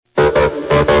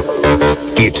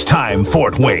It's time,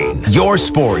 Fort Wayne. Your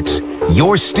sports,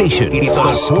 your station. It's the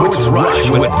Sports Rush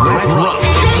with Brett Rump.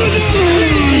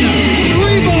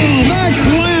 Max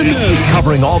Landis.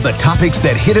 Covering all the topics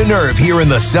that hit a nerve here in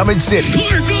the Summit City.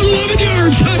 Clark goes 11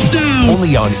 yards, touchdown.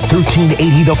 Only on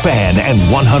 1380 The Fan and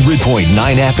 100.9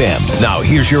 FM. Now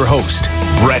here's your host,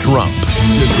 Brett Rump.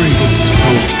 The greatest,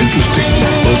 most interesting,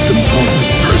 most important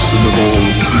person of all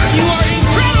time. You are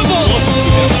incredible!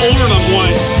 Older than I'm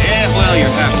white. Yeah, well, you're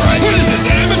half right. What is this,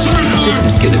 amateur hour? This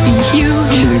is going to be huge.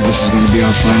 I believe this is going to be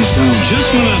our finest hour.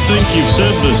 Just when I think you've said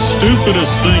the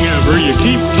stupidest thing ever, you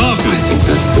keep talking. I think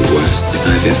that's the worst that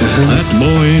I've ever heard. That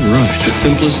boy ain't right. The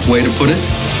simplest way to put it,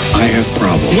 I have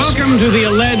problems. Welcome to the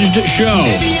alleged show.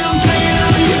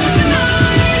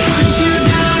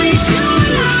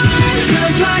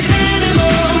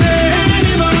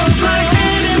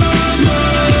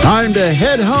 Time to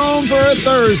head home for a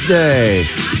Thursday.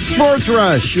 Sports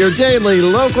Rush, your daily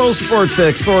local sports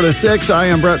fix, 4 to 6. I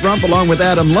am Brett Rump along with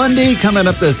Adam Lundy. Coming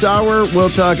up this hour, we'll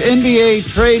talk NBA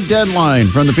trade deadline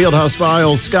from the Fieldhouse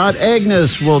Files. Scott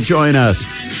Agnes will join us.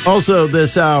 Also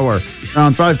this hour,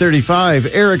 around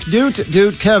 5:35, Eric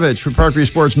Dutkevich from Parkview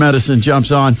Sports Medicine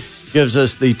jumps on, gives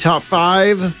us the top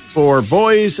 5 for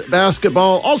boys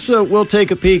basketball. Also, we'll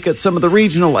take a peek at some of the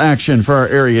regional action for our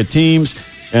area teams.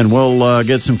 And we'll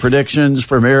get some predictions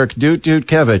from Eric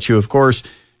Dutkevich, who, of course,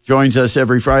 joins us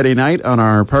every Friday night on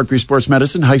our Parkview Sports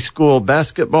Medicine high school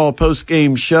basketball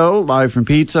postgame show, live from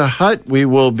Pizza Hut. We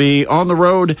will be on the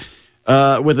road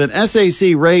with an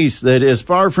SAC race that is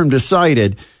far from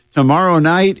decided. Tomorrow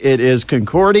night, it is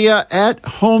Concordia at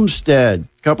Homestead.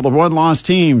 A couple of one-loss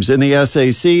teams in the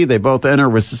SAC. They both enter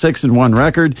with a 6-1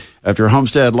 record after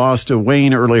Homestead lost to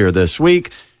Wayne earlier this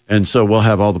week. And so we'll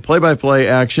have all the play-by-play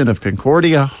action of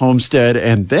Concordia, Homestead,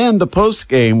 and then the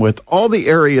post-game with all the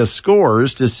area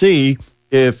scores to see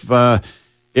if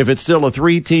it's still a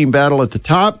 3-team battle at the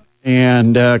top.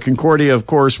 And Concordia, of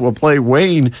course, will play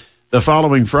Wayne the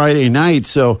following Friday night.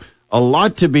 So a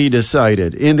lot to be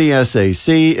decided in the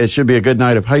SAC. It should be a good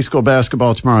night of high school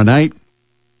basketball tomorrow night.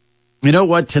 You know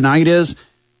what tonight is?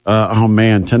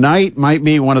 Tonight might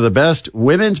be one of the best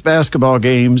women's basketball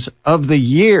games of the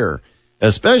year,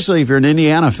 especially if you're an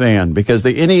Indiana fan, because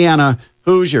the Indiana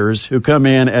Hoosiers, who come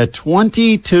in at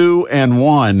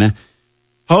 22-1,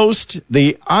 host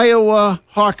the Iowa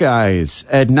Hawkeyes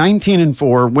at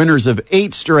 19-4, winners of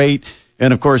 8 straight.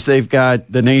 And, of course, they've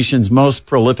got the nation's most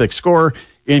prolific scorer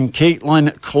in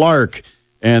Caitlin Clark.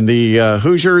 And the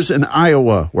Hoosiers in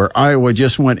Iowa, where Iowa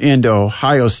just went into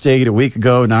Ohio State a week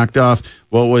ago, knocked off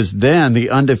what was then the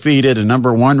undefeated and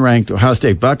number 1 ranked Ohio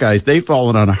State Buckeyes. They've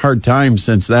fallen on a hard time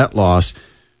since that loss.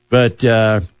 But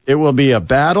it will be a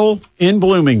battle in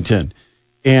Bloomington.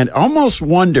 And almost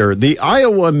wonder, the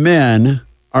Iowa men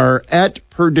are at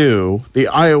Purdue. The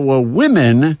Iowa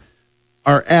women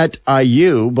are at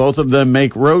IU. Both of them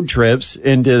make road trips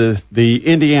into the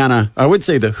Indiana, I would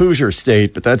say the Hoosier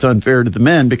State, but that's unfair to the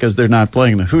men because they're not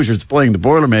playing the Hoosiers, playing the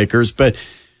Boilermakers. But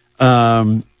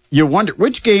you wonder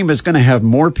which game is going to have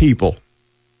more people.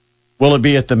 Will it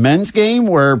be at the men's game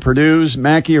where Purdue's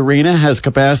Mackey Arena has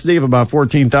capacity of about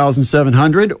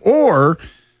 14,700, or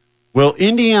will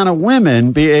Indiana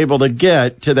women be able to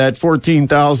get to that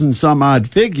 14,000 some odd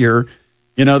figure?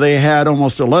 You know, they had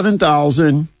almost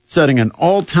 11,000, setting an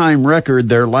all-time record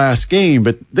their last game,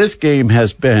 but this game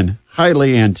has been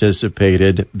highly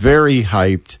anticipated, very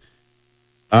hyped.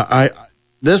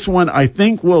 This one, I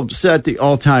think, will set the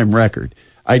all-time record.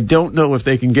 I don't know if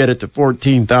they can get it to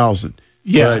 14,000.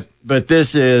 Yeah. But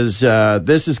this is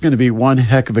going to be one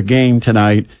heck of a game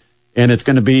tonight, and it's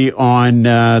going to be on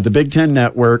the Big Ten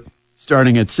Network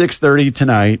starting at 6:30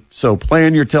 tonight. So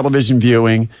plan your television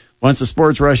viewing. Once the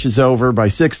Sports Rush is over by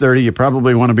 6:30, you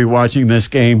probably want to be watching this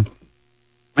game.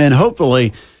 And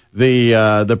hopefully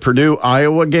the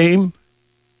Purdue-Iowa game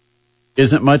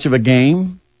isn't much of a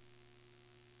game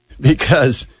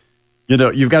because, you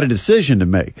know, you've got a decision to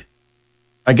make.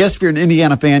 I guess if you're an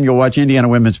Indiana fan, you'll watch Indiana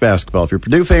women's basketball. If you're a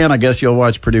Purdue fan, I guess you'll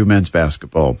watch Purdue men's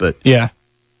basketball. But yeah,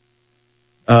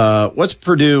 what's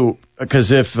Purdue? Because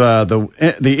if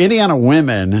the Indiana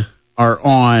women are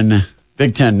on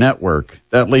Big Ten Network,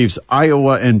 that leaves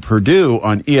Iowa and Purdue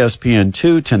on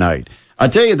ESPN2 tonight. I'll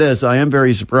tell you this, I am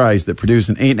very surprised that Purdue's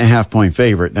an 8.5-point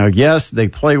favorite. Now, yes, they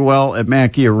play well at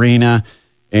Mackey Arena,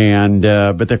 and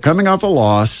but they're coming off a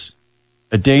loss,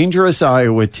 a dangerous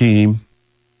Iowa team.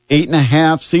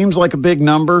 8.5 seems like a big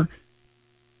number,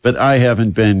 but I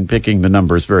haven't been picking the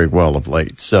numbers very well of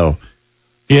late. So,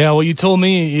 yeah, well,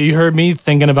 you heard me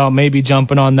thinking about maybe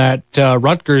jumping on that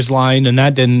Rutgers line, and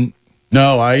that didn't.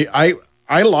 No, I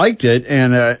I liked it,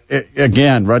 and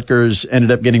again, Rutgers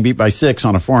ended up getting beat by 6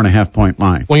 on a 4.5-point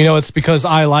line. Well, it's because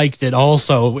I liked it.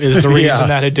 Also, is the reason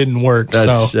that it didn't work.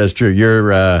 That's true.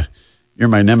 You're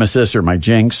my nemesis or my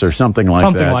jinx or something like that.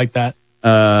 Something like that.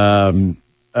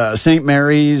 St.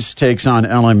 Mary's takes on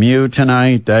LMU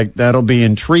tonight. That'll be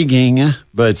intriguing,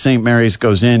 but St. Mary's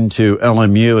goes into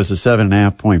LMU as a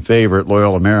 7.5-point favorite.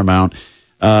 Loyola Marymount.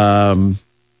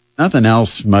 Nothing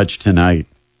else much tonight.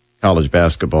 College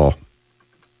basketball.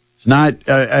 It's not.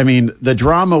 The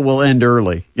drama will end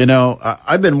early.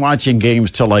 I've been watching games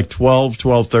till like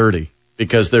 12:30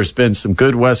 because there's been some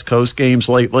good West Coast games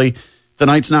lately.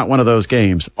 Tonight's not one of those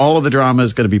games. All of the drama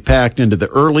is going to be packed into the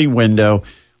early window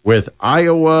with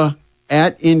Iowa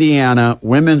at Indiana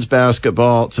women's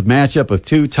basketball. It's a matchup of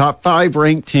 2 top 5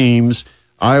 ranked teams.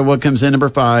 Iowa comes in number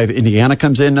 5. Indiana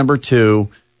comes in number 2.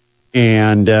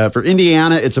 And for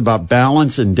Indiana, it's about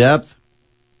balance and depth.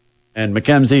 And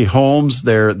Mackenzie Holmes,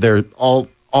 they're all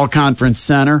conference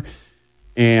center,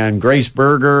 and Grace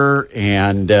Berger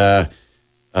and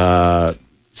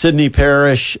Sydney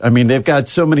Parrish. They've got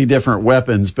so many different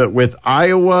weapons. But with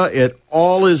Iowa, it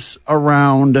all is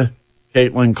around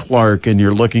Caitlin Clark, and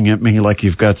you're looking at me like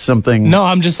you've got something. No,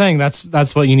 I'm just saying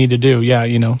that's what you need to do. Yeah,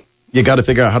 You got to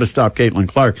figure out how to stop Caitlin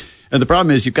Clark. And the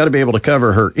problem is you've got to be able to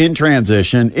cover her in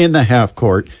transition, in the half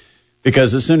court,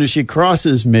 because as soon as she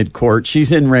crosses midcourt,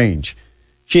 she's in range.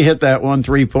 She hit that 1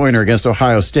 3-pointer against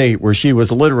Ohio State where she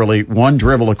was literally one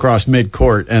dribble across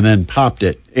midcourt and then popped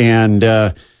it. And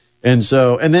then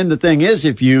the thing is,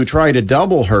 if you try to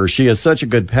double her, she is such a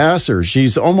good passer.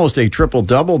 She's almost a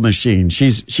triple-double machine.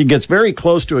 She gets very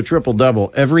close to a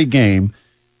triple-double every game.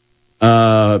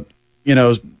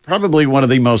 Probably one of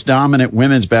the most dominant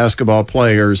women's basketball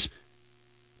players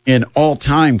in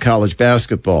all-time college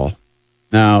basketball.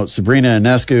 Now, Sabrina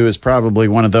Ionescu is probably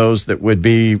one of those that would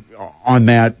be on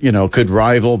that, could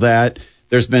rival that.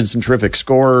 There's been some terrific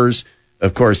scorers.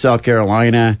 Of course, South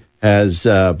Carolina has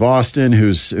Boston,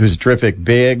 who's a terrific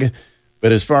big.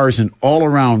 But as far as an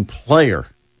all-around player,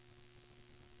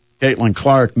 Caitlin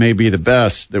Clark may be the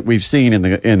best that we've seen in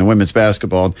the women's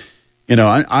basketball.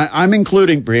 I'm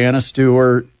including Brianna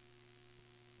Stewart,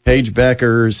 Paige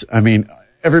Beckers.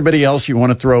 Everybody else you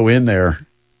want to throw in there.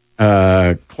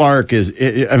 Clark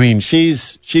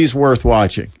she's worth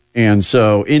watching. And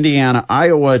so Indiana,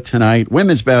 Iowa tonight,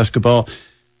 women's basketball.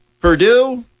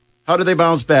 Purdue, how do they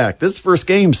bounce back? This is the first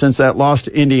game since that loss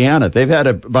to Indiana. They've had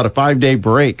about a 5-day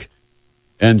break.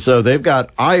 And so they've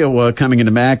got Iowa coming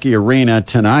into Mackey Arena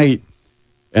tonight.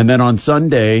 And then on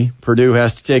Sunday, Purdue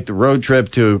has to take the road trip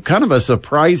to kind of a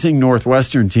surprising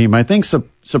Northwestern team. I think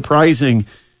surprising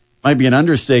might be an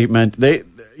understatement. They've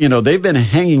been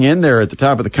hanging in there at the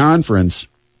top of the conference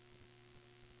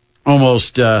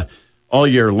almost all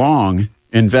year long.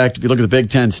 In fact, if you look at the Big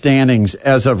Ten standings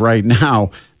as of right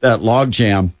now, that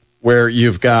logjam where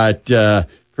you've got Purdue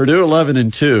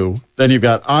 11-2, then you've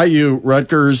got IU,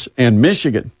 Rutgers, and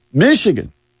Michigan.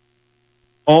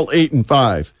 All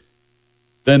 8-5.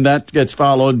 Then that gets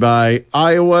followed by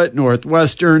Iowa,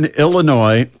 Northwestern,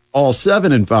 Illinois, all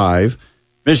 7-5.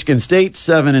 Michigan State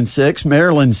 7-6,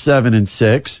 Maryland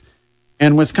 7-6,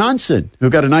 and Wisconsin, who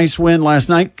got a nice win last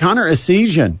night. Connor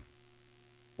Essegian,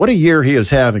 what a year he is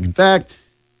having. In fact,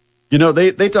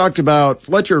 they talked about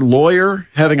Fletcher Loyer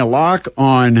having a lock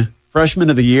on Freshman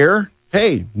of the Year.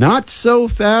 Hey, not so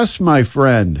fast, my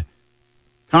friend.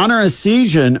 Connor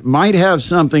Essegian might have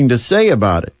something to say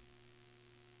about it.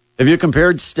 Have you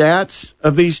compared stats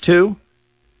of these two?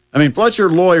 Fletcher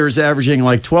Loyer's averaging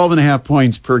like 12.5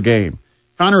 points per game.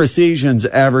 Connor Essegian's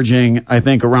averaging, I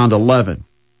think, around 11.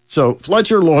 So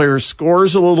Fletcher Loyer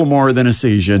scores a little more than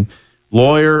Essegian.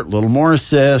 Loyer, a little more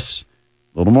assists,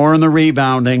 a little more in the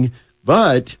rebounding.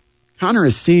 But Connor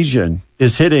Essegian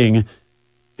is hitting,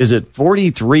 is it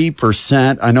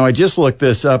 43%? I know I just looked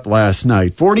this up last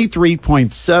night.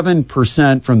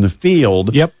 43.7% from the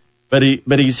field. Yep. But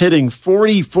he's hitting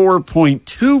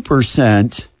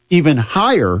 44.2%, even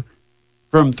higher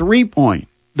from 3-point.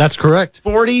 That's correct.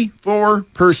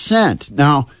 44%.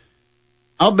 Now,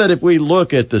 I'll bet if we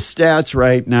look at the stats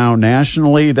right now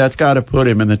nationally, that's got to put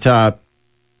him in the top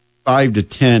 5 to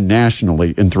 10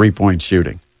 nationally in 3-point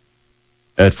shooting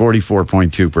at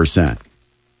 44.2%.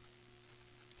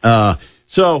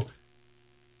 So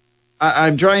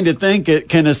I'm trying to think,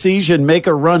 can Essegian make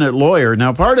a run at Loyer?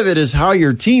 Now, part of it is how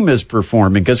your team is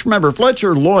performing. Because remember,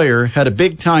 Fletcher Loyer had a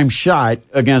big-time shot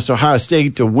against Ohio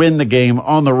State to win the game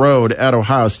on the road at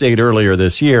Ohio State earlier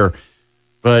this year.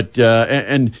 But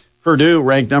and Purdue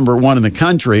ranked number 1 in the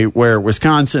country, where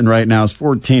Wisconsin right now is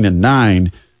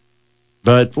 14-9.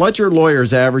 But Fletcher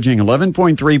Lawyer's averaging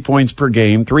 11.3 points per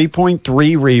game,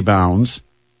 3.3 rebounds,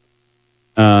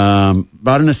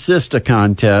 about an assist a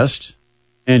contest,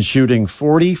 and shooting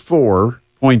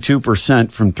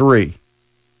 44.2% from three.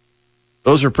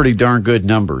 Those are pretty darn good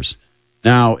numbers.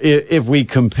 Now, if we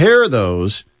compare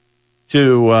those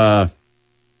to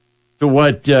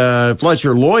what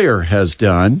Fletcher Lawyer has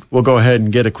done, we'll go ahead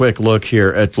and get a quick look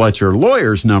here at Fletcher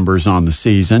Lawyer's numbers on the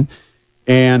season.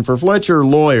 And for Fletcher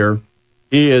Lawyer,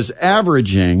 he is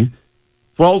averaging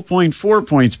 12.4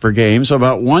 points per game, so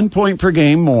about 1 point per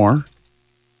game more.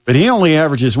 But he only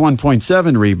averages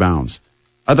 1.7 rebounds.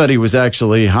 I thought he was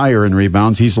actually higher in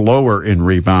rebounds. He's lower in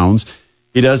rebounds.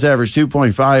 He does average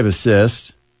 2.5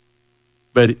 assists.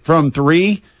 But from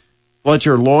three,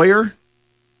 Fletcher Lawyer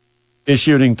is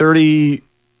shooting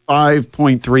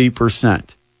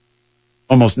 35.3%.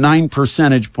 Almost 9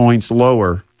 percentage points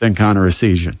lower than Connor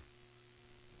Essegian.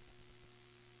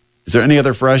 Is there any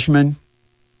other freshman?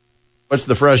 What's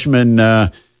the freshman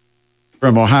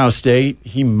from Ohio State?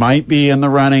 He might be in the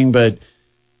running, but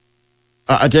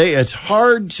I tell you, it's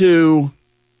hard to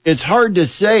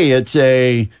say it's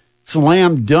a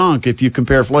slam dunk if you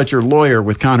compare Fletcher Lawyer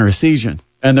with Connor Essegian.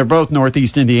 And they're both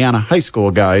Northeast Indiana high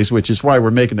school guys, which is why we're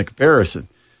making the comparison.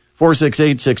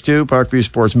 46862, Parkview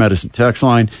Sports Medicine text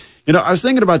line. You know, I was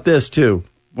thinking about this, too.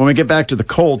 When we get back to the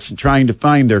Colts and trying to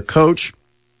find their coach,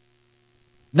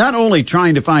 not only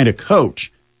trying to find a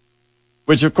coach,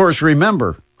 which, of course,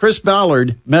 remember, Chris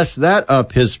Ballard messed that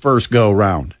up his first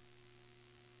go-round.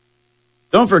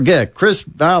 Don't forget, Chris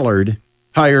Ballard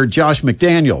hired Josh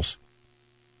McDaniels,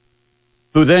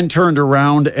 who then turned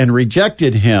around and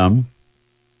rejected him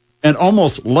and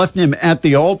almost left him at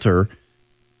the altar.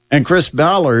 And Chris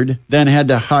Ballard then had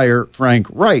to hire Frank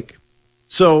Reich.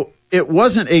 So it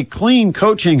wasn't a clean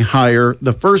coaching hire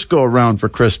the first go-around for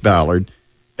Chris Ballard.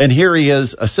 And here he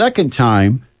is a second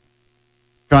time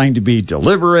trying to be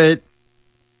deliberate,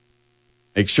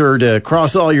 make sure to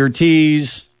cross all your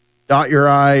T's, dot your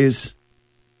I's,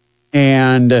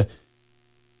 and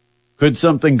could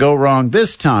something go wrong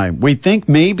this time? We think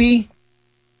maybe,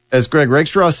 as Greg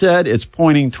Rakestraw said, it's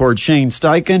pointing toward Shane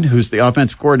Steichen, who's the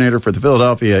offensive coordinator for the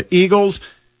Philadelphia Eagles.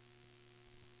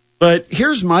 But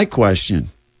here's my question.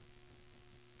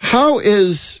 How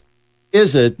is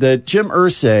it that Jim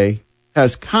Irsay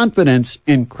has confidence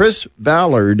in Chris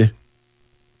Ballard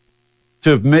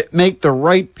to make the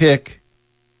right pick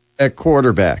at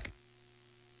quarterback?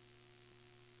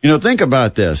 You know, think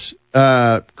about this.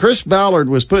 Chris Ballard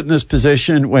was put in this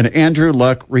position when Andrew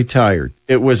Luck retired.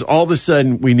 It was all of a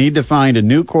sudden we need to find a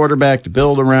new quarterback to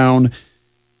build around.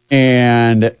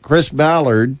 And Chris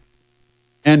Ballard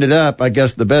ended up, I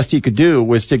guess the best he could do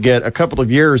was to get a couple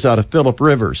of years out of Phillip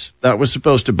Rivers. That was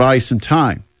supposed to buy some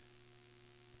time.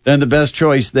 Then the best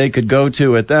choice they could go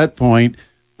to at that point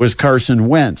was Carson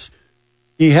Wentz.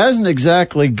 He hasn't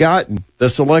exactly gotten the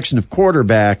selection of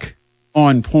quarterback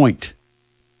on point.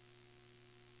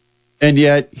 And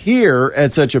yet here,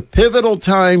 at such a pivotal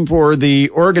time for the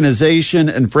organization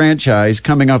and franchise,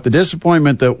 coming off the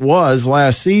disappointment that was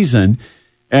last season,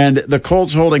 and the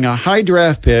Colts holding a high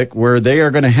draft pick where they are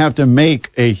going to have to make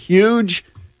a huge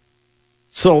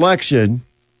selection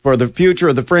for the future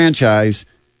of the franchise,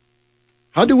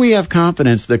 how do we have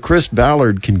confidence that Chris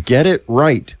Ballard can get it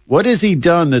right? What has he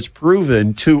done that's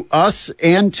proven to us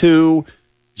and to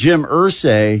Jim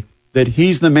Irsay that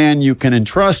he's the man you can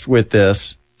entrust with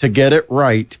this to get it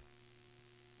right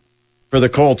for the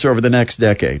Colts over the next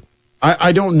decade?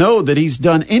 I don't know that he's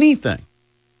done anything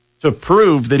to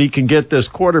prove that he can get this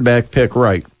quarterback pick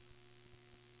right,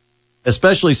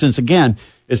 especially since, again,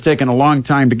 it's taken a long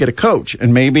time to get a coach,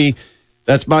 and maybe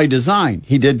that's by design.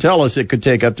 He did tell us it could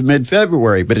take up to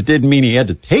mid-February, but it didn't mean he had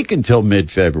to take until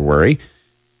mid-February.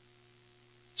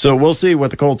 So we'll see what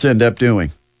the Colts end up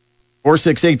doing.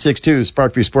 46862 is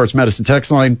Parkview Sports Medicine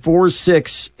text line,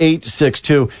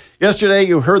 46862. Yesterday,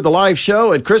 you heard the live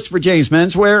show at Christopher James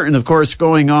Menswear, and of course,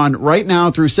 going on right now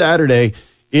through Saturday,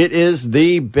 it is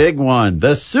the big one,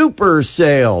 the Super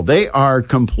Sale. They are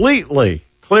completely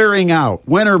clearing out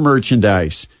winter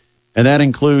merchandise, and that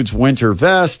includes winter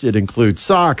vest, it includes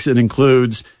socks, it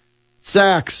includes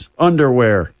Sacs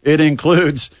underwear, it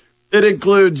includes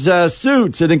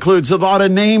suits, it includes a lot of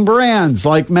name brands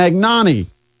like Magnani.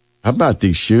 How about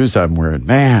these shoes I'm wearing?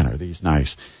 Man, are these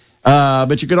nice.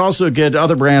 But you can also get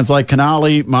other brands like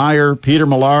Canali, Meyer, Peter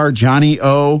Millar, Johnny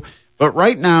O. But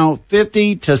right now,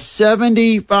 50 to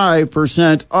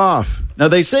 75% off. Now,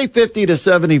 they say 50 to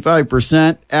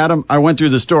 75%. Adam, I went through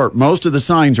the store. Most of the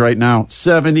signs right now,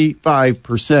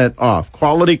 75% off.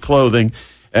 Quality clothing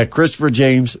at Christopher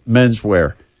James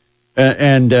Menswear.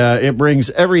 And it brings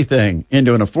everything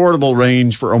into an affordable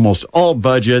range for almost all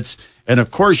budgets. And,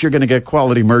 of course, you're going to get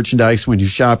quality merchandise when you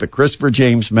shop at Christopher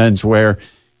James Menswear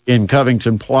in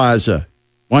Covington Plaza.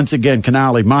 Once again,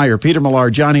 Canali, Meyer, Peter Millar,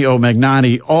 Johnny O.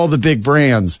 Magnani, all the big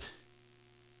brands,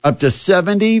 up to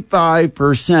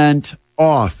 75%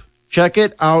 off. Check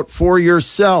it out for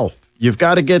yourself. You've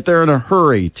got to get there in a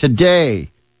hurry. Today,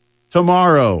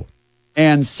 tomorrow,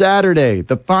 and Saturday,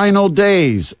 the final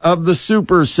days of the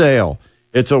super sale.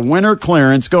 It's a winter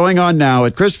clearance going on now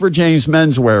at Christopher James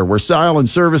Menswear, where style and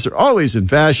service are always in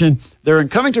fashion. They're in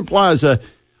Covington Plaza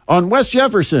on West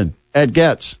Jefferson at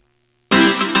Getz.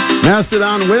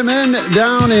 Mastodon women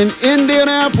down in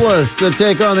Indianapolis to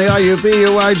take on the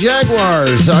IUPUI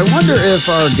Jaguars. I wonder if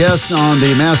our guest on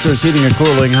the Masters Heating and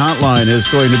Cooling Hotline is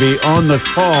going to be on the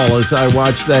call as I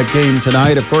watch that game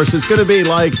tonight. Of course, it's going to be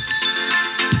like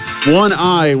one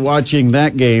eye watching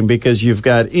that game because you've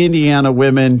got Indiana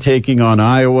women taking on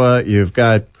Iowa. You've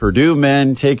got Purdue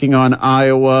men taking on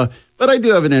Iowa. But I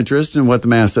do have an interest in what the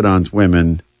Mastodons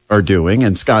women are doing,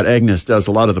 and Scott Agnes does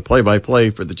a lot of the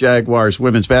play-by-play for the Jaguars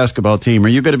women's basketball team. Are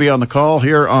you going to be on the call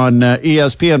here on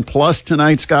ESPN Plus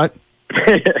tonight, Scott?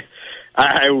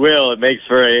 I will. It makes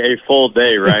for a full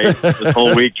day, right? This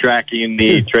whole week tracking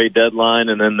the trade deadline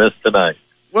and then this tonight.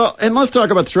 Well, and let's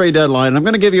talk about the trade deadline. I'm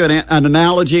going to give you an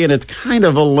analogy, and it's kind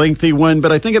of a lengthy one,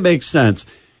 but I think it makes sense.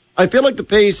 I feel like the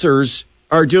Pacers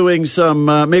are doing some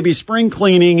maybe spring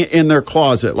cleaning in their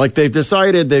closet. Like they've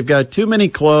decided they've got too many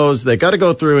clothes. They got to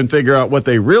go through and figure out what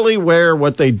they really wear,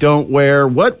 what they don't wear,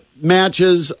 what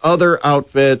matches other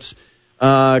outfits,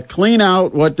 clean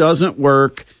out what doesn't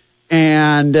work.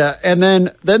 And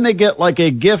then they get like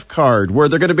a gift card where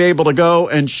they're going to be able to go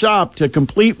and shop to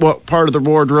complete what part of the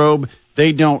wardrobe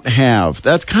they don't have.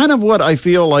 That's kind of what I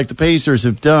feel like the Pacers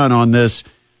have done on this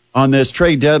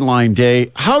trade deadline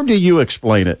day. How do you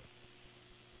explain it?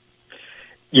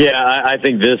 Yeah, I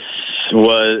think this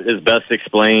is best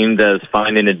explained as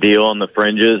finding a deal on the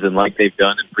fringes, and like they've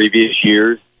done in previous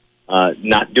years,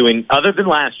 not doing, other than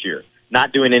last year,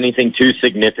 not doing anything too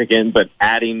significant, but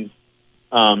adding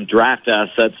draft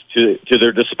assets to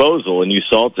their disposal. And you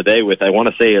saw it today with, I want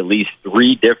to say, at least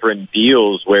 3 different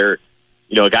deals where,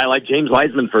 you know, a guy like James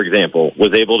Wiseman, for example,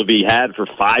 was able to be had for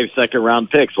 5 second-round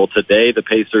picks. Well, today the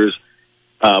Pacers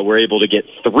were able to get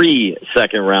 3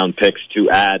 second-round picks to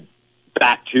add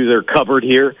back to their cupboard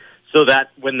here, so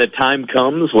that when the time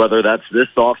comes, whether that's this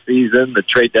offseason, the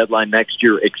trade deadline next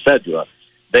year, etc.,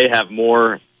 they have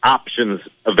more options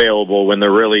available when they're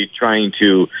really trying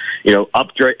to, you know,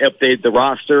 update the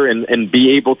roster and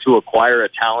be able to acquire a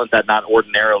talent that not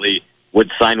ordinarily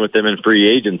would sign with them in free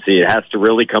agency. It has to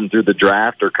really come through the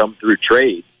draft or come through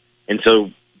trade. And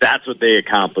so that's what they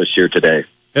accomplished here today.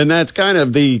 And that's kind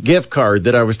of the gift card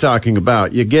that I was talking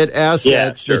about. You get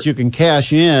assets that you can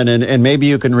cash in, and maybe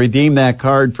you can redeem that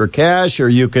card for cash, or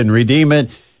you can redeem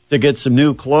it to get some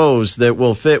new clothes that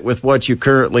will fit with what you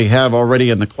currently have already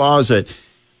in the closet.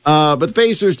 But the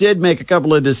Pacers did make a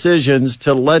couple of decisions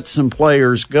to let some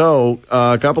players go,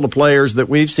 a couple of players that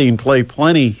we've seen play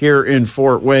plenty here in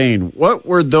Fort Wayne. What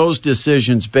were those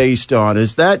decisions based on?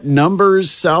 Is that numbers,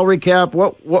 salary cap?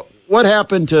 What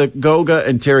happened to Goga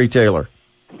and Terry Taylor?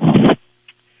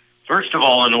 First of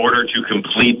all, in order to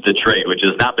complete the trade, which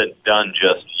has not been done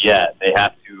just yet, they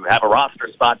have to have a roster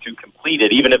spot to complete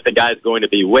it, even if the guy's going to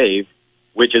be waived,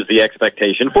 which is the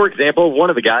expectation. For example, one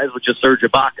of the guys, which is Serge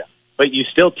Ibaka. But you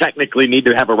still technically need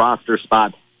to have a roster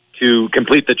spot to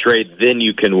complete the trade, then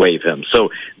you can waive him.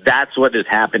 So that's what is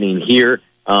happening here.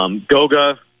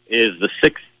 Goga is the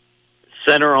 6th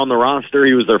center on the roster.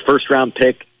 He was their first-round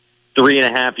pick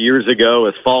 3.5 years ago,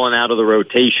 has fallen out of the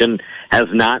rotation, has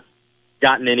not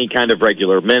gotten any kind of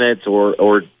regular minutes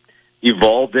or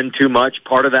evolved into much.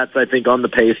 Part of that's, I think, on the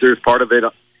Pacers. Part of it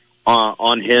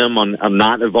on him, on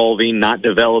not evolving, not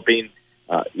developing,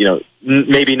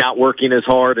 maybe not working as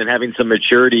hard and having some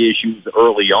maturity issues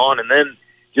early on. And then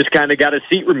just kind of got a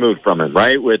seat removed from him,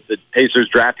 right, with the Pacers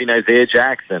drafting Isaiah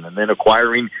Jackson and then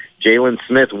acquiring Jalen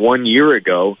Smith 1 year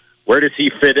ago. Where does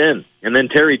he fit in? And then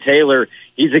Terry Taylor,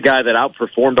 he's a guy that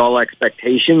outperformed all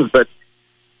expectations, but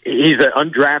he's an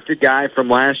undrafted guy from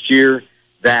last year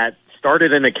that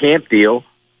started in a camp deal,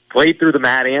 played through the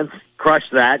Mad Ants,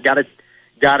 crushed that,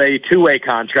 got a two-way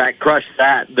contract, crushed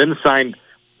that, then signed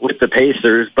with the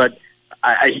Pacers. But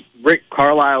Rick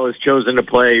Carlisle has chosen to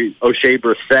play O'Shea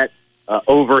Brissett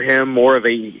over him, more of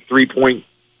a three-point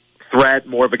threat,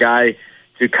 more of a guy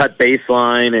to cut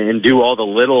baseline and do all the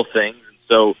little things.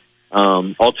 So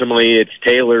ultimately, it's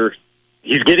Taylor.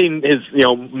 He's getting his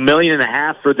 $1.5 million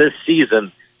for this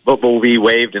season, but will be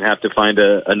waived and have to find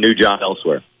a new job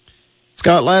elsewhere.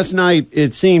 Scott, last night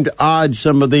it seemed odd,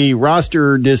 some of the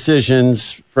roster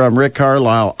decisions from Rick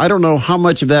Carlisle. I don't know how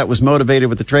much of that was motivated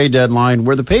with the trade deadline.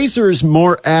 Were the Pacers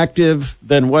more active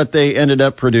than what they ended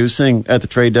up producing at the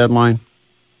trade deadline?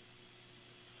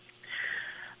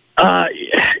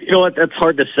 You know what? That's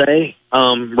hard to say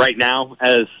right now.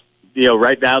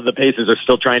 Right now the Pacers are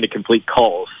still trying to complete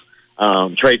calls,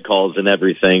 trade calls and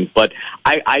everything. But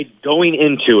I going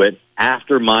into it,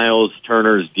 after Miles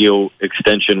Turner's deal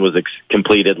extension was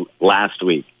completed last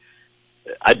week,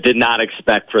 I did not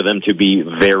expect for them to be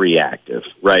very active,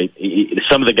 right?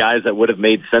 Some of the guys that would have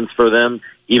made sense for them,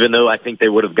 even though I think they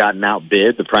would have gotten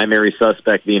outbid, the primary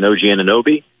suspect being OG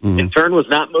Anunoby, in turn was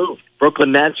not moved.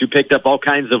 Brooklyn Nets, who picked up all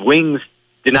kinds of wings,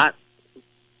 did not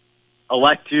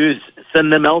elect to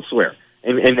send them elsewhere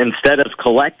and instead have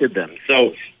collected them.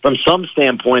 So from some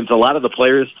standpoints, a lot of the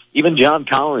players, even John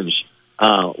Collins,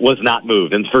 was not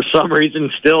moved, and for some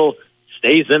reason still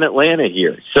stays in Atlanta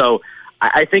here. So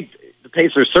I think the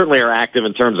Pacers certainly are active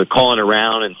in terms of calling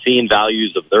around and seeing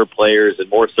values of their players and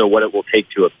more so what it will take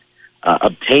to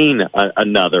obtain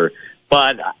another.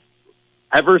 But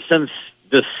ever since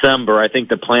December, I think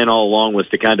the plan all along was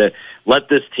to kind of let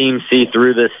this team see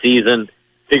through this season,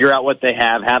 figure out what they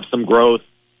have some growth,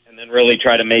 and then really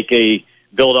try to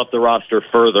build up the roster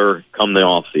further come the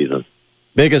offseason.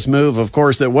 Biggest move, of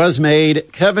course, that was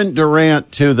made, Kevin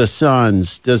Durant to the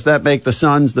Suns. Does that make the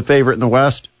Suns the favorite in the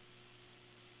West?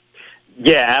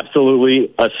 Yeah,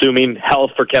 absolutely. Assuming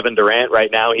health for Kevin Durant. Right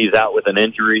now he's out with an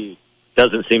injury.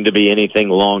 Doesn't seem to be anything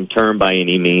long-term by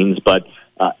any means. But,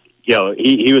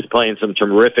 he was playing some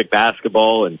terrific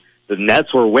basketball, and the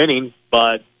Nets were winning.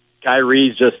 But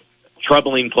Kyrie's just a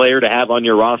troubling player to have on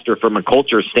your roster from a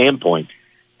culture standpoint.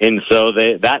 And so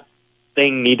that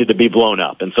thing needed to be blown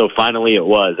up. And so finally it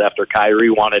was, after Kyrie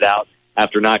wanted out,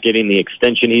 after not getting the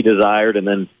extension he desired, and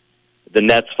then the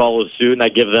Nets followed suit, and I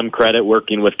give them credit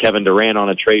working with Kevin Durant on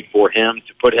a trade for him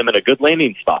to put him in a good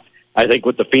landing spot. I think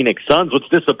with the Phoenix Suns, what's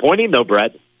disappointing though,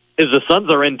 Brett, is the Suns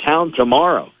are in town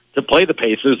tomorrow to play the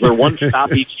Pacers. They're one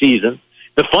stop each season.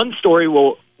 The fun story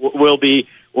will be,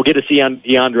 we'll get to see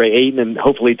DeAndre Ayton and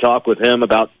hopefully talk with him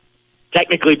about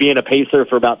technically being a Pacer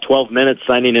for about 12 minutes,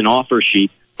 signing an offer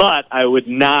sheet. But I would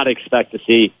not expect to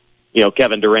see,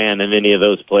 Kevin Durant and any of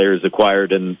those players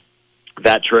acquired in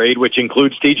that trade, which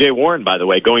includes T.J. Warren, by the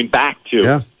way, going back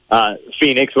to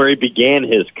Phoenix, where he began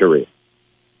his career.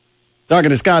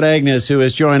 Talking to Scott Agnes, who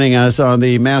is joining us on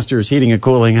the Masters Heating and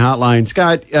Cooling Hotline.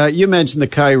 Scott, you mentioned the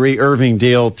Kyrie Irving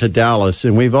deal to Dallas,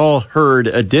 and we've all heard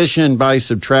addition by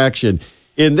subtraction.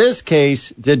 In this case,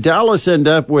 did Dallas end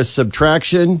up with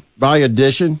subtraction by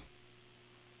addition?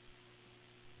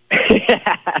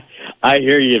 I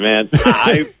hear you, man.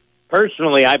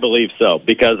 I believe so,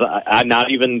 because I'm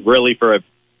not even really for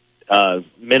a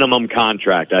minimum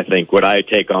contract, I think, would I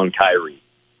take on Kyrie.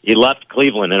 He left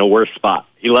Cleveland in a worse spot.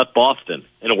 He left Boston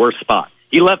in a worse spot.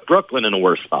 He left Brooklyn in a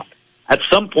worse spot. At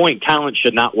some point, talent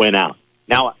should not win out.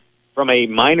 Now, from a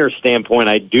minor standpoint,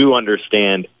 I do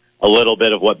understand a little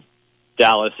bit of what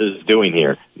Dallas is doing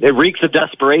here. It reeks of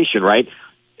desperation, right?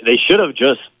 They should have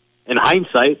just, in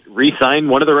hindsight, re-signed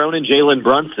one of their own in Jalen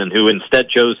Brunson, who instead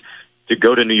chose to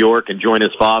go to New York and join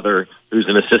his father, who's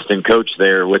an assistant coach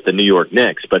there with the New York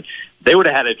Knicks. But they would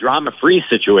have had a drama-free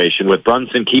situation with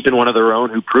Brunson keeping one of their own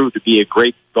who proved to be a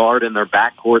great guard in their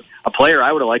backcourt, a player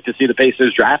I would have liked to see the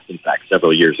Pacers draft, in fact,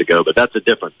 several years ago, but that's a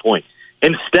different point.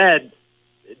 Instead,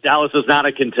 Dallas is not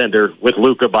a contender with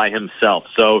Luka by himself.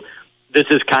 So this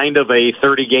is kind of a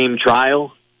 30-game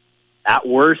trial. At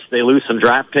worst, they lose some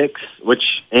draft picks,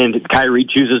 and Kyrie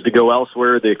chooses to go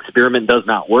elsewhere. The experiment does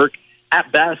not work.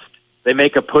 At best, they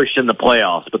make a push in the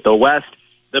playoffs. But the West,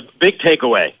 the big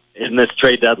takeaway in this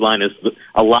trade deadline is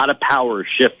a lot of power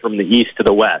shift from the East to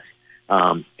the West.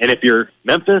 And if you're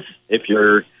Memphis, if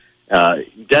you're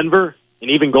Denver,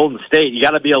 and even Golden State, you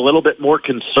got to be a little bit more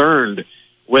concerned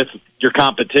with your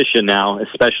competition now,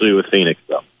 especially with Phoenix,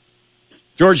 though.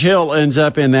 George Hill ends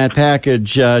up in that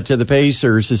package to the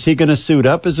Pacers. Is he going to suit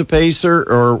up as a Pacer,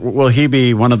 or will he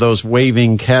be one of those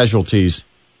waving casualties?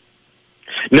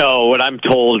 No, what I'm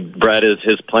told, Brett, is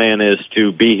his plan is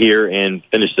to be here and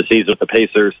finish the season with the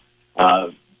Pacers.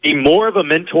 Be more of a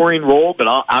mentoring role, but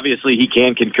obviously he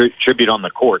can contribute on the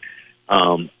court.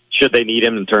 Should they need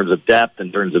him in terms of depth,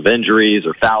 in terms of injuries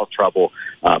or foul trouble,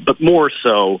 but more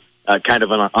so kind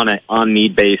of on an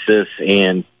on-need basis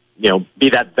and, be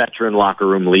that veteran locker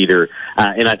room leader.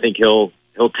 And I think he'll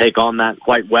take on that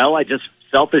quite well. I just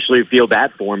selfishly feel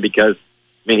bad for him because,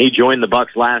 he joined the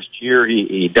Bucks last year.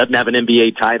 He doesn't have an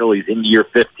NBA title. He's in year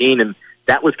 15, and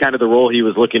that was kind of the role he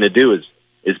was looking to do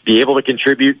is be able to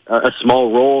contribute a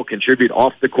small role, contribute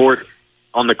off the court,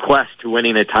 on the quest to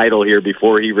winning a title here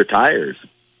before he retires.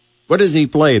 What does he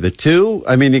play? The 2?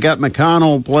 I mean, you got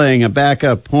McConnell playing a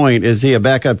backup point. Is he a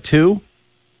backup 2?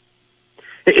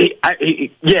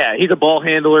 Yeah, he's a ball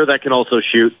handler that can also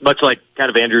shoot, much like kind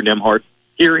of Andrew Nembhard.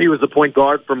 Here he was the point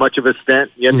guard for much of his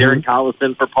stint. You had Darren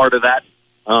Collison for part of that.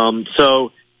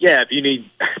 So yeah, if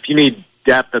you need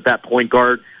depth at that point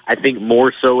guard, I think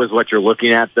more so is what you're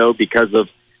looking at though, because of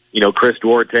Chris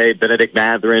Duarte, Benedict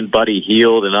Mathurin, Buddy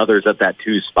Hield, and others at that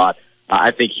 2 spot.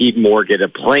 I think he'd more get a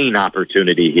playing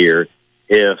opportunity here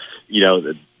if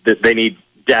they need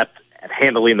depth at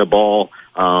handling the ball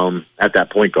at that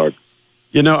point guard.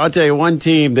 I'll tell you one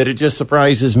team that it just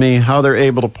surprises me how they're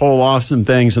able to pull off some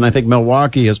things, and I think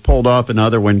Milwaukee has pulled off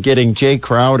another one, getting Jay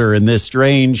Crowder in this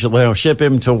strange, ship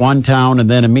him to one town and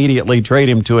then immediately trade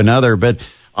him to another. But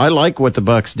I like what the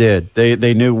Bucks did.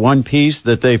 They knew one piece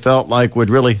that they felt like would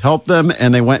really help them,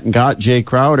 and they went and got Jay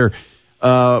Crowder.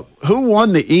 Who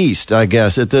won the East, I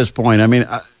guess, at this point? I mean,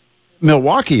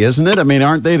 Milwaukee, isn't it? I mean,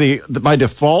 aren't they by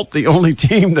default the only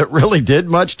team that really did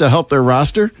much to help their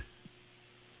roster?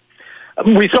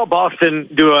 We saw Boston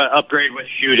do an upgrade with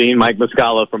shooting. Mike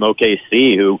Muscala from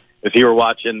OKC, who, if you were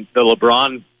watching the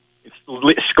LeBron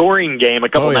scoring game a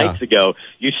couple nights ago,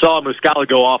 you saw Muscala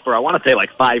go off for, I want to say,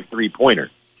 like 5 3-pointers.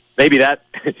 Maybe that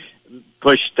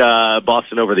pushed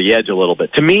Boston over the edge a little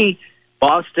bit. To me,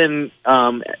 Boston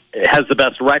has the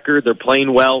best record. They're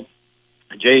playing well.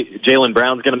 Jaylen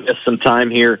Brown's going to miss some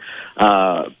time here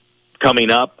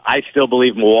coming up. I still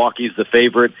believe Milwaukee's the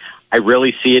favorite. I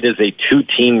really see it as a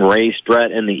 2-team race,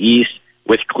 Brett, in the East,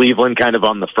 with Cleveland kind of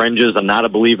on the fringes. I'm not a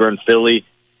believer in Philly.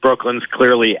 Brooklyn's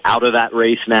clearly out of that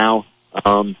race now.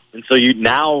 And so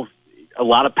now a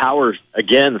lot of power,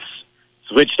 again,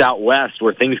 switched out west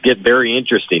where things get very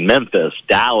interesting. Memphis,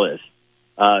 Dallas,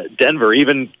 Denver,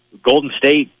 even Golden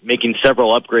State making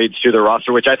several upgrades to their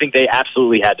roster, which I think they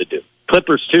absolutely had to do.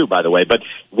 Clippers, too, by the way. But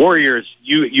Warriors,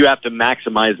 you have to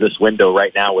maximize this window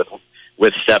right now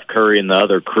with Steph Curry and the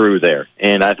other crew there.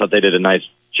 And I thought they did a nice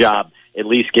job at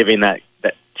least giving that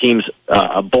team's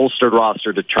a bolstered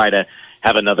roster to try to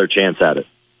have another chance at it.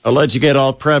 I'll let you get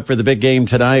all prepped for the big game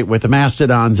tonight with the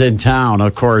Mastodons in town.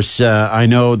 Of course, I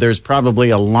know there's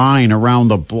probably a line around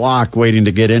the block waiting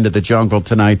to get into the jungle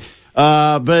tonight.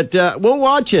 But we'll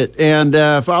watch it and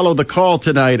follow the call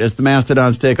tonight as the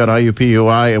Mastodons take on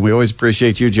IUPUI. And we always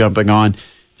appreciate you jumping on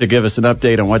to give us an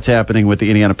update on what's happening with the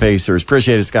Indiana Pacers.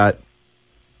 Appreciate it, Scott.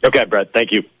 Okay, Brett.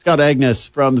 Thank you. Scott Agnes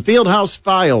from the Fieldhouse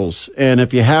Files. And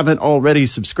if you haven't already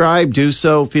subscribed, do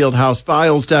so,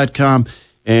 fieldhousefiles.com.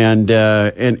 And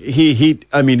I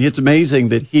mean, it's amazing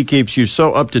that he keeps you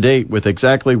so up to date with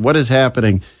exactly what is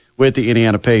happening with the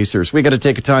Indiana Pacers. We got to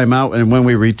take a time out, and when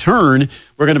we return,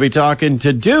 we're going to be talking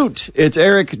to Doot. It's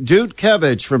Eric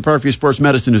Dutkevich from Parkview Sports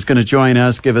Medicine who's going to join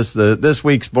us, give us this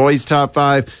week's boys top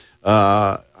 5.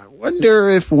 I wonder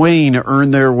if Wayne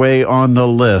earned their way on the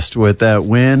list with that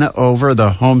win over the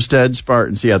Homestead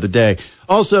Spartans the other day.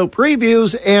 Also,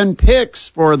 previews and picks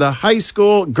for the high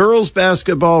school girls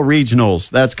basketball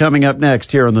regionals. That's coming up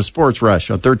next here on the Sports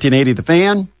Rush on 1380 The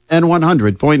Fan and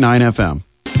 100.9 FM.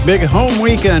 Big home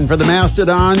weekend for the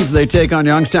Mastodons. They take on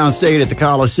Youngstown State at the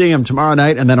Coliseum tomorrow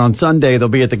night, and then on Sunday they'll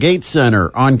be at the Gates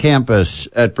Center on campus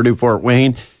at Purdue Fort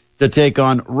Wayne to take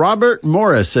on Robert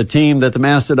Morris, a team that the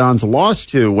Mastodons lost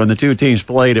to when the two teams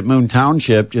played at Moon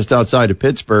Township just outside of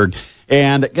Pittsburgh.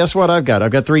 And guess what I've got? I've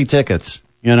got 3 tickets,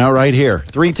 right here.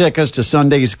 3 tickets to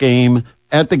Sunday's game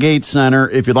at the Gates Center.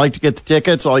 If you'd like to get the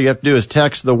tickets, all you have to do is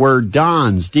text the word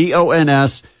DONS,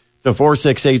 D-O-N-S, to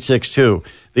 46862.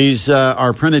 These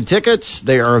are printed tickets.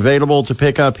 They are available to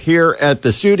pick up here at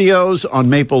the studios on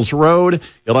Maples Road.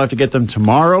 You'll have to get them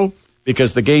tomorrow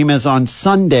because the game is on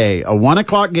Sunday, a 1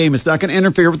 o'clock game. It's not going to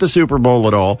interfere with the Super Bowl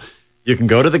at all. You can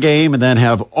go to the game and then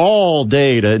have all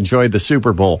day to enjoy the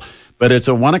Super Bowl. But it's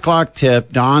a 1 o'clock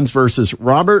tip, Dons versus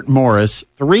Robert Morris.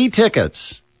 3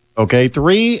 tickets, okay?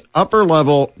 3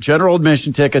 upper-level general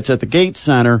admission tickets at the Gates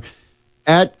Center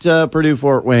at Purdue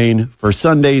Fort Wayne for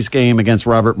Sunday's game against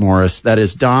Robert Morris. That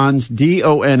is Dons,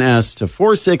 D-O-N-S, to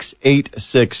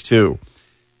 46862.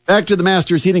 Back to the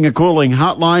Masters Heating and Cooling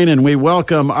Hotline, and we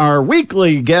welcome our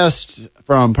weekly guest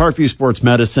from Parkview Sports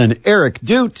Medicine, Eric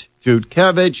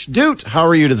Dutkevich. Doot, how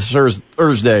are you this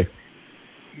Thursday?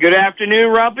 Good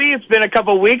afternoon, Rumpy. It's been a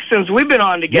couple of weeks since we've been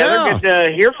on together. Yeah. Good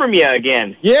to hear from you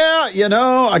again. Yeah,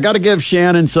 I got to give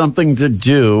Shannon something to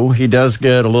do. He does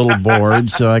get a little bored,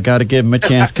 so I got to give him a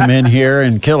chance to come in here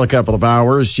and kill a couple of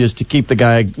hours just to keep the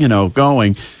guy,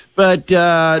 going. But, no,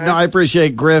 I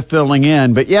appreciate Griff filling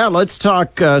in. But, yeah, let's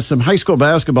talk some high school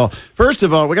basketball. First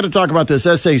of all, we got to talk about this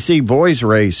SAC boys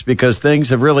race because things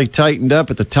have really tightened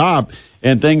up at the top.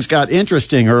 And things got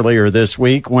interesting earlier this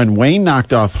week when Wayne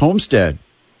knocked off Homestead.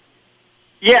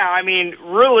 Yeah, I mean,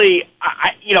 really,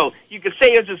 you could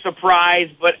say it's a surprise,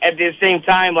 but at the same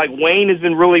time, like, Wayne has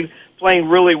been really playing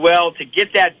really well to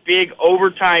get that big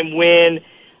overtime win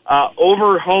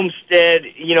over Homestead,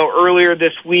 earlier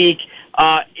this week.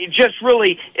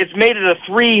 It's made it a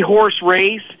 3-horse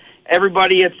race.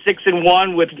 Everybody at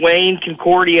 6-1 with Wayne,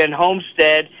 Concordia, and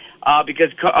Homestead.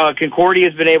 Because Concordia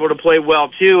has been able to play well,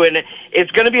 too. And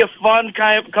it's going to be a fun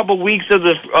couple weeks of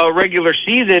the regular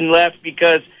season left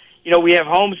because, we have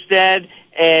Homestead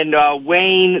and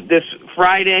Wayne this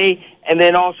Friday, and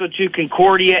then also, too,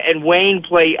 Concordia and Wayne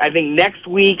play, I think, next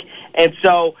week. And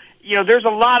so, there's a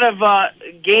lot of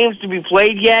games to be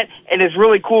played yet, and it's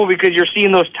really cool because you're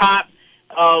seeing those top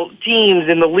teams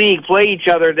in the league play each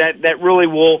other that really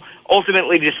will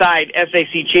ultimately decide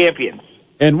SAC champions.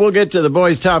 And we'll get to the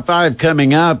boys' top 5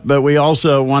 coming up, but we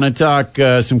also want to talk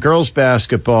some girls'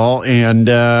 basketball. And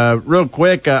real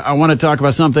quick, I want to talk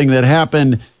about something that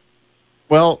happened,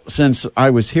 since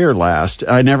I was here last.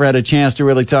 I never had a chance to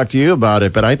really talk to you about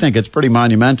it, but I think it's pretty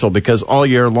monumental because all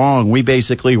year long we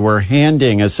basically were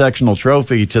handing a sectional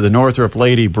trophy to the Northrop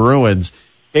Lady Bruins.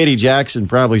 Katie Jackson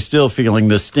probably still feeling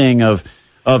the sting of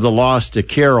the loss to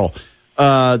Carroll.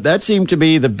 That seemed to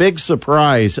be the big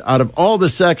surprise out of all the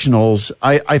sectionals.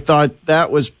 I thought that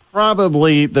was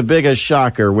probably the biggest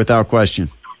shocker without question.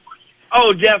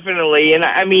 Oh, definitely. And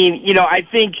I mean, I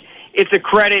think it's a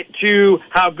credit to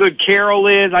how good Carroll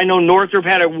is. I know Northrop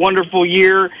had a wonderful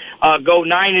year, go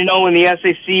 9-0 in the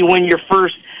SAC, win your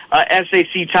first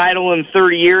SAC title in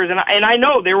 30 years. And I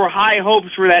know there were high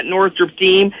hopes for that Northrop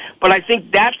team, but I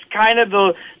think that's kind of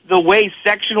the way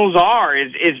sectionals are,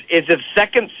 is a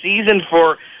second season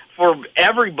for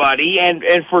everybody and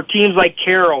for teams like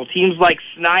Carroll, teams like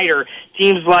Snyder,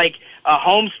 teams like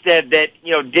Homestead that,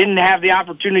 didn't have the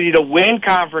opportunity to win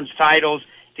conference titles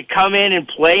to come in and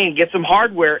play and get some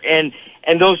hardware. And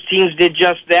those teams did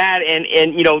just that.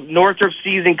 And Northrop's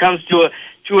season comes to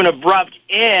an abrupt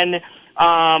end.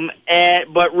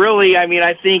 But really, I mean,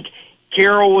 I think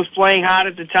Carroll was playing hot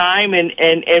at the time and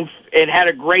had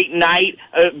a great night,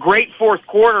 a great fourth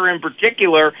quarter in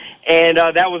particular, and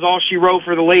that was all she wrote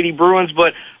for the Lady Bruins.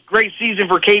 But great season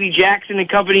for Katie Jackson and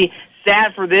company.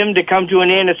 Sad for them to come to an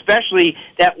end, especially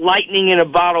that lightning in a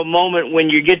bottle moment when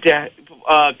you get to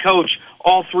coach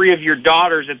all 3 of your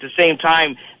daughters at the same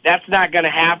time. That's not going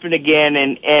to happen again,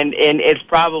 and it's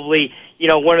probably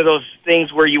one of those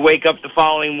things where you wake up the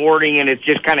following morning and it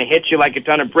just kind of hits you like a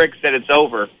ton of bricks that it's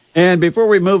over. And before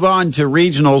we move on to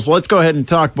regionals, let's go ahead and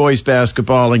talk boys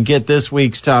basketball and get this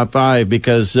week's top 5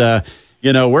 because,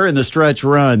 we're in the stretch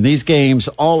run. These games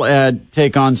all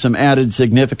take on some added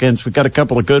significance. We've got a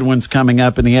couple of good ones coming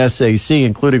up in the SAC,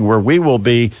 including where we will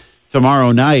be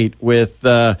tomorrow night with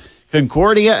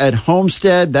Concordia at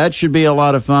Homestead. That should be a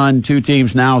lot of fun. 2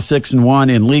 teams now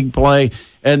 6-1 in league play.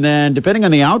 And then, depending on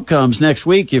the outcomes next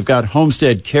week, you've got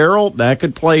Homestead Carroll. That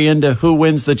could play into who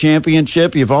wins the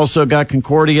championship. You've also got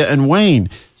Concordia and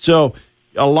Wayne. So,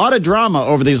 a lot of drama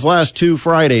over these last 2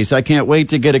 Fridays. I can't wait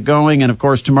to get it going. And, of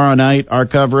course, tomorrow night, our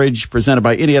coverage presented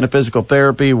by Indiana Physical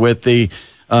Therapy with the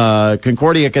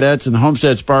Concordia Cadets and the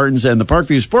Homestead Spartans and the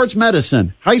Parkview Sports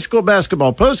Medicine high school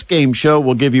basketball post-game show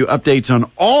will give you updates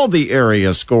on all the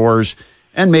area scores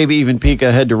and maybe even peek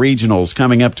ahead to regionals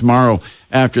coming up tomorrow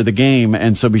after the game.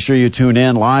 And so be sure you tune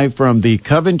in live from the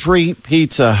Coventry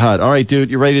Pizza Hut. All right, dude,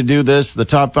 you ready to do this, the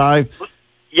top 5?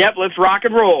 Yep, let's rock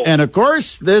and roll. And, of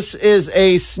course, this is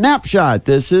a snapshot.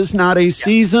 This is not a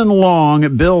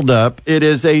season-long build-up. It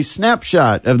is a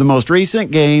snapshot of the most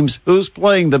recent games, who's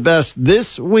playing the best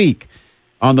this week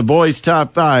on the boys'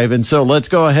 top 5. And so let's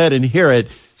go ahead and hear it,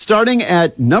 starting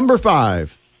at number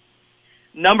 5.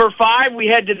 Number 5, we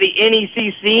head to the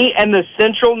NECC and the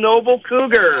Central Noble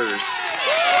Cougars.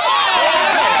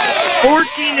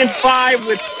 14-5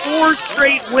 with 4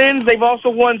 straight wins. They've also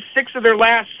won 6 of their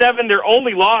last 7. Their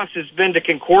only loss has been to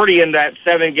Concordia in that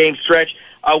 7-game stretch.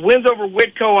 Wins over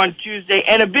Whitco on Tuesday,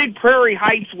 and a big Prairie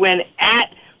Heights win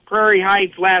at Prairie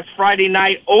Heights last Friday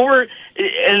night.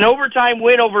 An overtime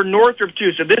win over Northrop,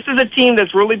 too. So this is a team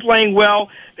that's really playing well.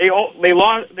 They've only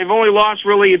lost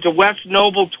really to West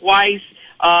Noble twice.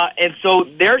 And so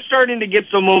they're starting to get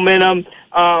some momentum.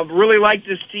 Really like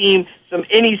this team. Some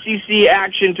NECC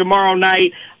action tomorrow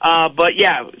night. But,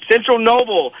 yeah, Central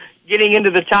Noble getting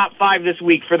into the top 5 this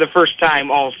week for the first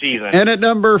time all season. And at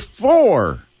number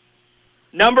 4.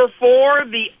 Number 4,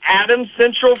 the Adams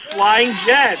Central Flying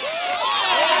Jets.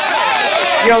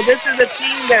 This is a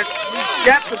team that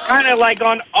Jets are kind of like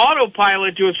on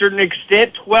autopilot to a certain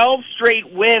extent. 12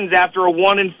 straight wins after a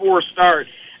 1-4 start.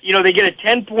 They get a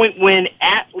 10-point win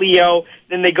at Leo.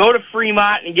 Then they go to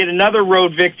Fremont and get another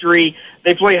road victory.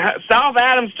 They play South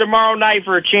Adams tomorrow night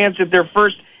for a chance at their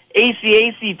first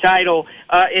ACAC title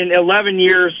in 11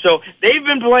 years. So they've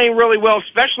been playing really well,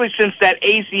 especially since that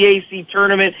ACAC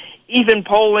tournament. Ethan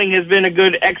Poling has been a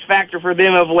good X factor for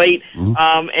them of late,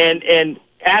 and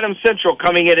Adams Central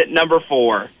coming in at number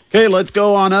 4. Okay, let's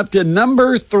go on up to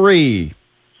number 3.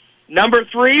 Number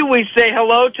 3, we say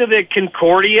hello to the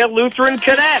Concordia Lutheran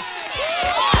Cadets.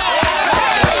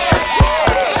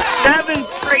 7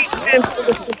 straight wins for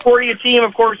the Concordia team.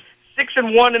 Of course,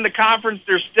 6-1 in the conference.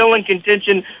 They're still in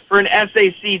contention for an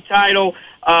SAC title.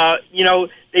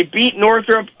 They beat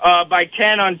Northrop by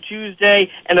 10 on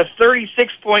Tuesday and a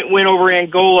 36-point win over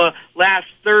Angola last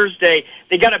Thursday.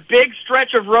 They got a big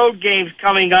stretch of road games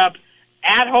coming up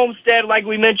at Homestead, like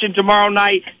we mentioned, tomorrow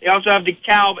night. They also have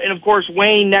DeKalb and, of course,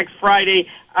 Wayne next Friday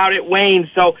out at Wayne.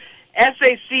 So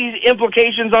SAC's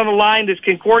implications on the line. This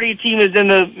Concordia team is in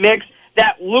the mix.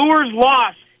 That Lures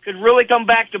loss could really come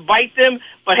back to bite them.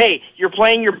 But, hey, you're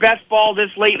playing your best ball this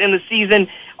late in the season.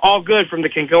 All good from the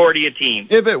Concordia team.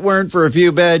 If it weren't for a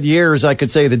few bad years, I could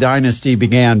say the dynasty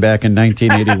began back in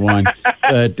 1981.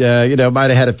 But, might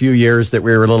have had a few years that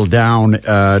we were a little down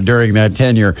during that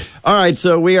tenure. All right,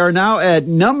 so we are now at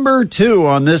number 2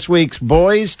 on this week's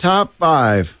Boys Top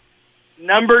 5.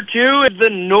 Number 2 is the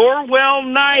Norwell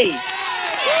Knights.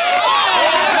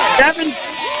 7-0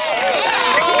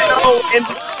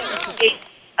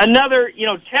 another,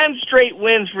 10 straight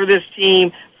wins for this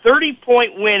team.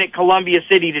 30-point win at Columbia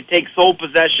City to take sole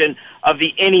possession of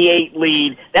the NE8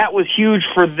 lead. That was huge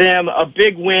for them, a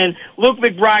big win. Luke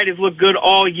McBride has looked good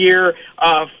all year,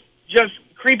 just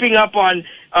creeping up on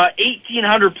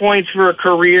 1,800 points for a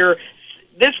career.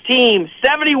 This team,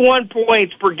 71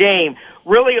 points per game,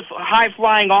 really a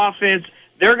high-flying offense.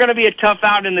 They're going to be a tough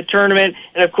out in the tournament,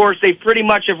 and, of course, they pretty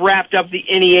much have wrapped up the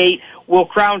NE8. We'll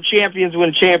crown champions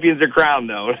when champions are crowned,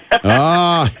 though.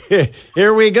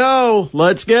 Here we go.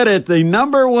 Let's get it. The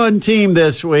number 1 team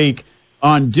this week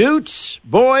on Duke's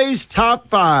Boys Top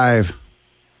 5.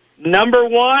 Number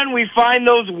 1, we find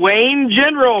those Wayne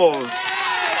Generals.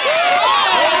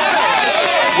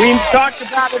 We talked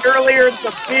about it earlier. It's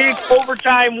a big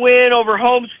overtime win over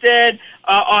Homestead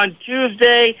on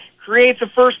Tuesday. Creates a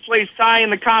first-place tie in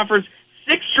the conference.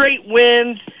 6 straight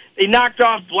wins. They knocked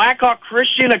off Blackhawk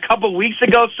Christian a couple weeks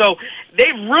ago, so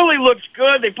they've really looked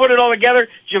good. They put it all together.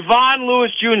 Javon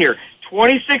Lewis Jr.,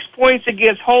 26 points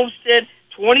against Homestead,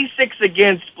 26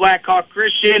 against Blackhawk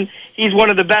Christian. He's one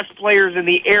of the best players in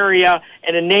the area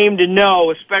and a name to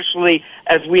know, especially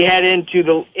as we head into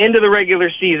the regular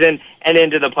season and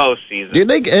into the postseason. Do you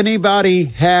think anybody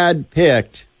had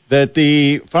picked that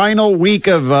the final week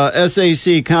of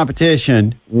SAC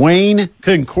competition, Wayne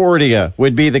Concordia,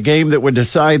 would be the game that would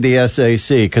decide the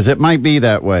SAC? Because it might be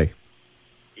that way.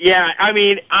 Yeah,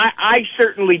 I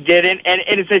certainly didn't, and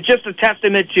it's just a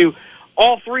testament to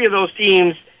all 3 of those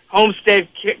teams, Homestead,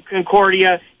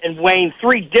 Concordia, and Wayne.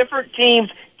 3 different teams,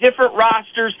 different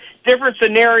rosters, different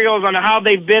scenarios on how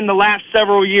they've been the last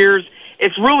several years.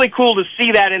 It's really cool to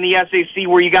see that in the SAC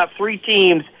where you got 3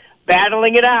 teams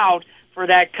battling it out for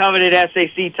that coveted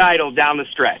SAC title down the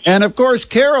stretch. And, of course,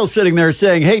 Carroll's sitting there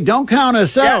saying, hey, don't count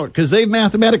us out, because they've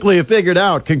mathematically figured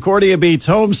out Concordia beats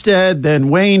Homestead, then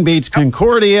Wayne beats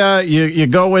Concordia. You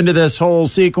go into this whole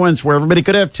sequence where everybody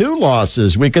could have 2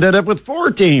 losses. We could end up with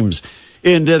 4 teams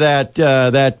into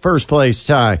that first-place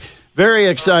tie. Very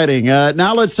exciting.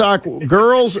 Now let's talk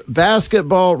girls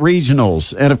basketball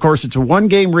regionals. And, of course, it's a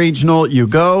 1-game regional. You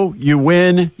go, you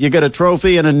win, you get a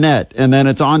trophy and a net. And then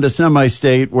it's on to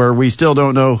semi-state where we still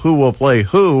don't know who will play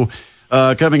who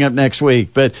coming up next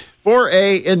week. But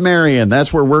 4A in Marion,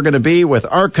 that's where we're going to be with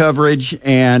our coverage.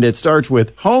 And it starts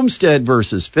with Homestead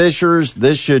versus Fishers.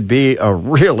 This should be a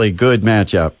really good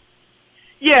matchup.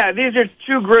 Yeah, these are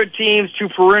 2 good teams, 2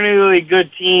 perennially good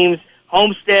teams.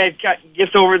 Homestead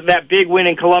gets over that big win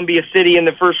in Columbia City in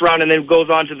the first round and then goes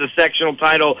on to the sectional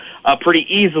title pretty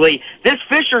easily. This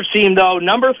Fishers team, though,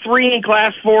 number 3 in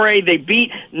Class 4A, they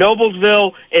beat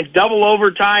Noblesville in double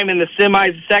overtime in the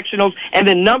semi-sectionals, and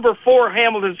then number 4,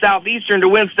 Hamilton Southeastern to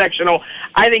win sectional.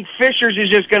 I think Fishers is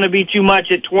just going to be too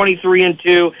much at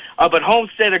 23-2, but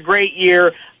Homestead a great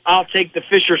year. I'll take the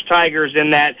Fishers Tigers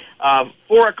in that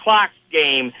 4 o'clock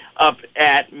game up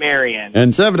at Marion.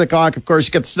 And 7 o'clock, of course,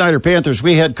 you got the Snyder Panthers.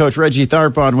 We had Coach Reggie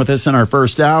Tharp on with us in our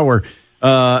first hour.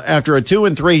 After a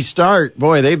 2-3 start,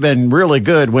 boy, they've been really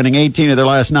good, winning 18 of their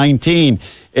last 19.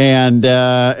 And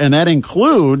that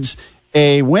includes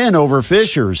a win over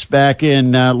Fishers back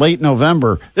in late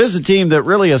November. This is a team that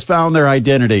really has found their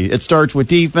identity. It starts with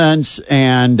defense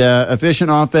and efficient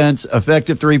offense,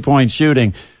 effective 3-point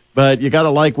shooting. but you got to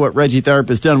like what Reggie Tharp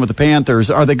has done with the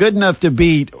Panthers. Are they good enough to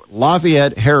beat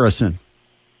Lafayette Harrison?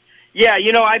 Yeah,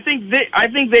 I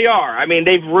think they are. I mean,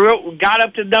 they've got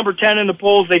up to number 10 in the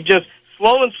polls. They just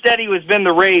slow and steady has been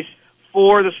the race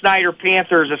for the Snyder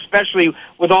Panthers, especially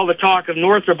with all the talk of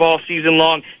Northrop all season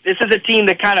long. This is a team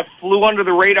that kind of flew under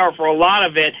the radar for a lot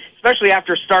of it, especially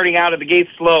after starting out of the gate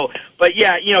slow. But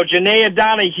yeah, Janaea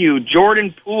Donahue,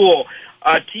 Jordan Poole,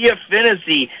 Tia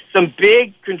Finnessy, some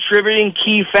big contributing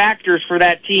key factors for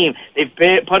that team.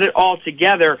 They've put it all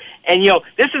together. And,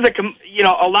 this is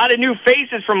a lot of new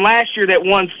faces from last year that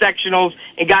won sectionals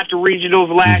and got to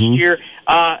regionals last year.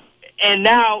 And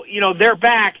now, they're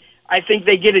back. I think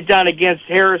they get it done against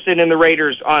Harrison and the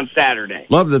Raiders on Saturday.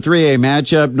 Love the 3A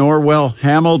matchup. Norwell,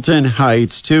 Hamilton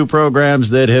Heights, two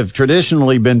programs that have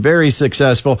traditionally been very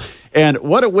successful. And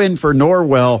what a win for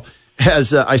Norwell.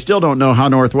 As I still don't know how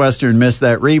Northwestern missed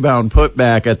that rebound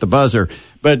putback at the buzzer.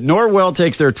 But Norwell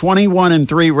takes their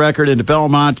 21-3 record into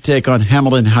Belmont to take on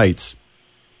Hamilton Heights.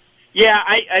 Yeah,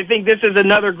 I think this is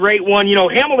another great one.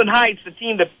 Hamilton Heights, the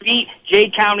team that beat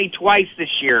Jay County twice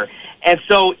this year. And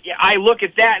so I look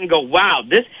at that and go, wow,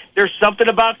 there's something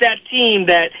about that team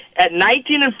that at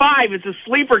 19-5, it's a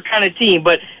sleeper kind of team.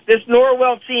 But this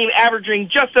Norwell team averaging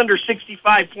just under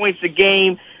 65 points a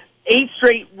game, 8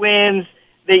 straight wins.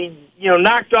 They,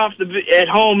 knocked off at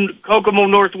home Kokomo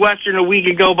Northwestern a week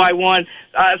ago by 1.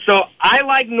 So I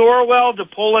like Norwell to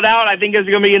pull it out. I think there's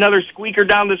going to be another squeaker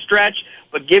down the stretch.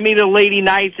 But give me the Lady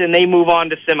Knights, and they move on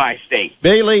to semi-state.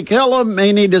 Bailey Kellum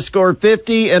may need to score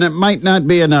 50, and it might not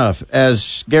be enough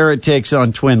as Garrett takes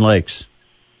on Twin Lakes.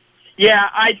 Yeah,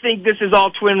 I think this is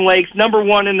all Twin Lakes. Number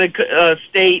 1 in the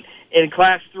state in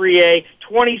Class 3A,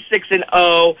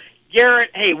 26-0.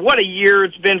 Garrett, hey, what a year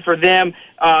it's been for them.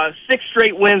 6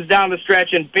 straight wins down the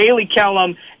stretch, and Bailey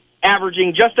Kellum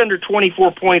averaging just under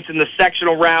 24 points in the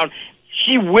sectional round.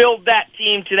 She willed that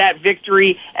team to that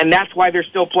victory, and that's why they're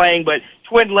still playing. But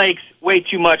Twin Lakes, way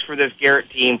too much for this Garrett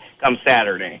team come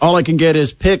Saturday. All I can get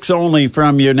is picks only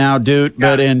from you now, Dude.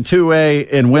 But in 2A,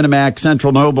 in Winnemac,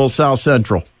 Central Noble, South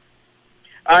Central.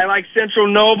 I like Central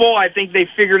Noble. I think they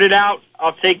figured it out.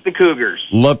 I'll take the Cougars.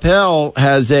 LaPel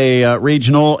has a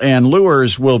regional, and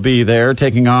Lures will be there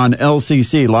taking on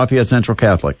LCC, Lafayette Central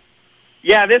Catholic.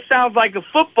 Yeah, this sounds like a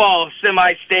football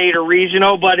semi-state or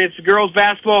regional, but it's girls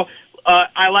basketball.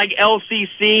 I like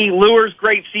LCC. Lures'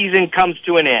 great season comes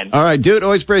to an end. All right, Dude,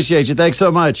 always appreciate you. Thanks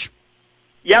so much.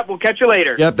 Yep, we'll catch you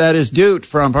later. Yep, that is Dude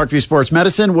from Parkview Sports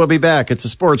Medicine. We'll be back. It's a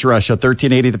Sports Rush at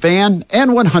 1380 The Fan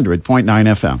and 100.9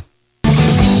 FM.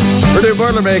 Purdue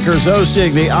Boilermakers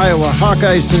hosting the Iowa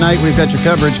Hawkeyes tonight. We've got your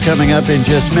coverage coming up in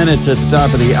just minutes at the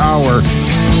top of the hour.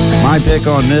 My pick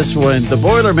on this one, the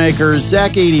Boilermakers,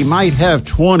 Zach Edey might have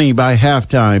 20 by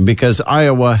halftime because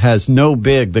Iowa has no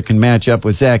big that can match up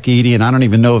with Zach Edey, and I don't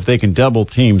even know if they can double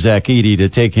team Zach Edey to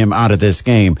take him out of this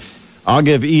game. I'll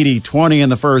give Edey 20 in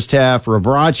the first half.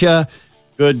 Rabracha,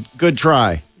 good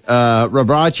try.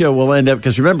 Rabracha will end up,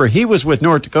 because remember, he was with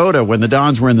North Dakota when the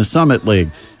Dons were in the Summit League.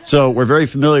 So we're very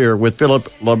familiar with Philip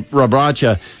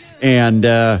Rabracha. And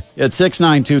at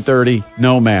 6'9", 230,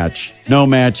 no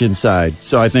match inside.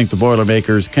 So I think the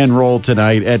Boilermakers can roll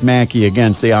tonight at Mackey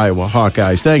against the Iowa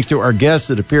Hawkeyes. Thanks to our guests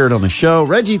that appeared on the show.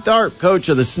 Reggie Tharp, coach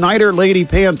of the Snyder Lady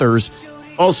Panthers.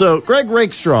 Also, Greg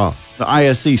Rakestraw, the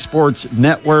ISC Sports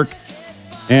Network.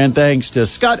 And thanks to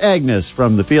Scott Agnes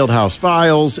from the Fieldhouse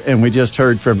Files. And we just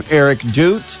heard from Eric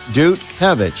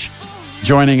Dutkevich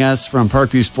joining us from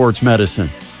Parkview Sports Medicine.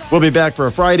 We'll be back for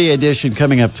a Friday edition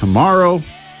coming up tomorrow.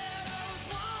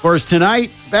 Of course,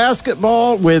 tonight,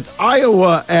 basketball with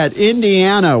Iowa at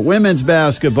Indiana, women's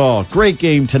basketball. Great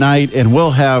game tonight, and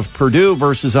we'll have Purdue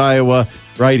versus Iowa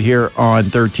right here on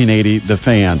 1380 The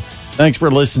Fan. Thanks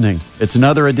for listening. It's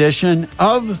another edition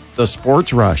of The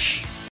Sports Rush.